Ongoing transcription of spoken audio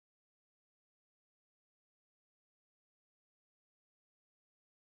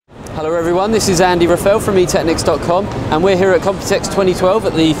Hello everyone, this is Andy Raphael from etechnics.com and we're here at Computex 2012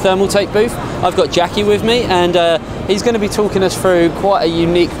 at the Thermaltake booth. I've got Jackie with me and he's going to be talking us through quite a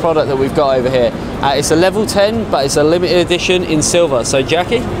unique product that we've got over here. It's a level 10 but it's a limited edition in silver. So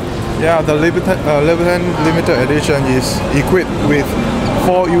Jackie? Yeah, the level 10 limited edition is equipped with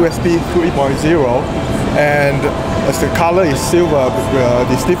 4 USB 3.0 and as the color is silver,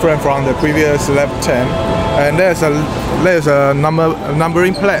 it's different from the previous level 10. And there's a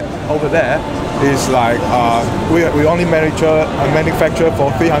numbering plate over there. It's like we only manufacture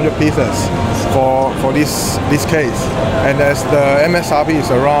for 300 pieces for this case, and as the MSRP is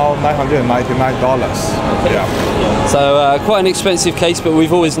around $999. Yeah. So quite an expensive case, but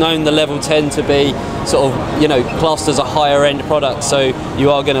we've always known the level 10 to be sort of, you know, classed as a higher end product, so you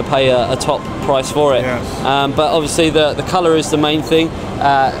are going to pay a top price for it. Yes. But obviously the color is the main thing.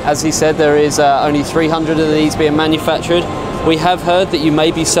 As he said, there is only 300 of these being manufactured. We have heard that you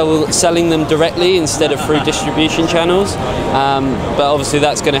may be selling them directly instead of through distribution channels, but obviously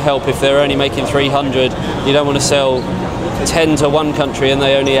that's going to help. If they're only making 300, you don't want to sell 10 to one country and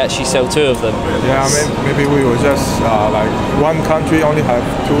they only actually sell 2 of them. Yeah, I mean, maybe we will just like one country only have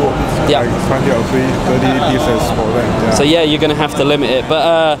 2, yeah, like 20 or 30 pieces for them. Yeah. So yeah, you're going to have to limit it,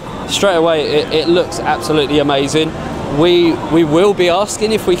 but straight away it looks absolutely amazing. We will be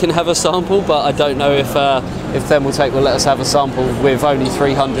asking if we can have a sample, but I don't know if Thermaltake will let us have a sample with only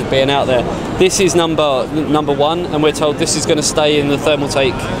 300 being out there. This is number 1, and we're told this is going to stay in the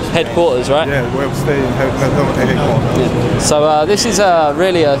Thermaltake headquarters, right? Yeah, we'll stay in Thermaltake headquarters. Yeah. So this is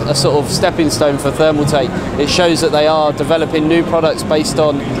really a sort of stepping stone for Thermaltake. It shows that they are developing new products based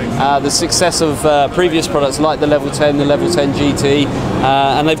on the success of previous products like the level 10, the level 10 GT,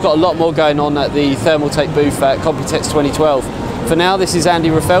 and they've got a lot more going on at the Thermaltake booth at Computex 2012. For now, this is Andy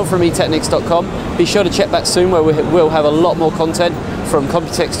Raphael from etechnics.com. Be sure to check back soon where we'll have a lot more content from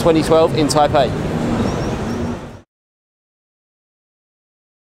Computex 2012 in Taipei.